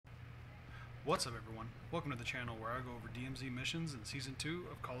What's up everyone? Welcome to the channel where I go over DMZ missions in Season 2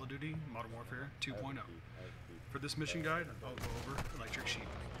 of Call of Duty Modern Warfare 2.0. For this mission guide, I'll go over Electric Sheep.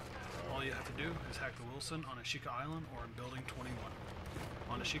 All you have to do is hack the Wheelson on Ashika Island or in Building 21.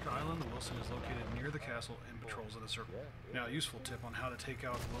 On Ashika Island, the Wheelson is located near the castle and patrols in a circle. Now, a useful tip on how to take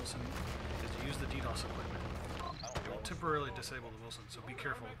out the Wheelson is to use the DDoS equipment. It will temporarily disable the Wheelson, so be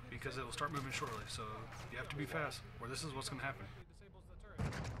careful because it will start moving shortly, so you have to be fast or this is what's going to happen.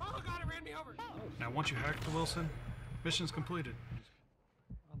 Oh god, it ran me over! Now once you hack the Wheelson, mission's completed.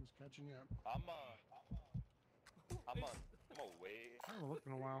 I'm just catching up. I'm away. I haven't looked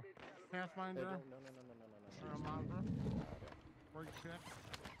in a while. Pathfinder? No. Mazda? Where'd you check?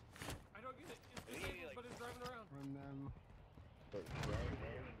 I don't get it. It's disabled, but it's driving around. And then...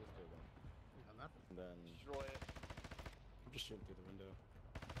 And then Destroy it. I'm just shooting through the window.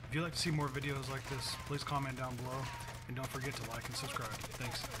 If you'd like to see more videos like this, please comment down below, and don't forget to like and subscribe.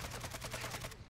 Thanks.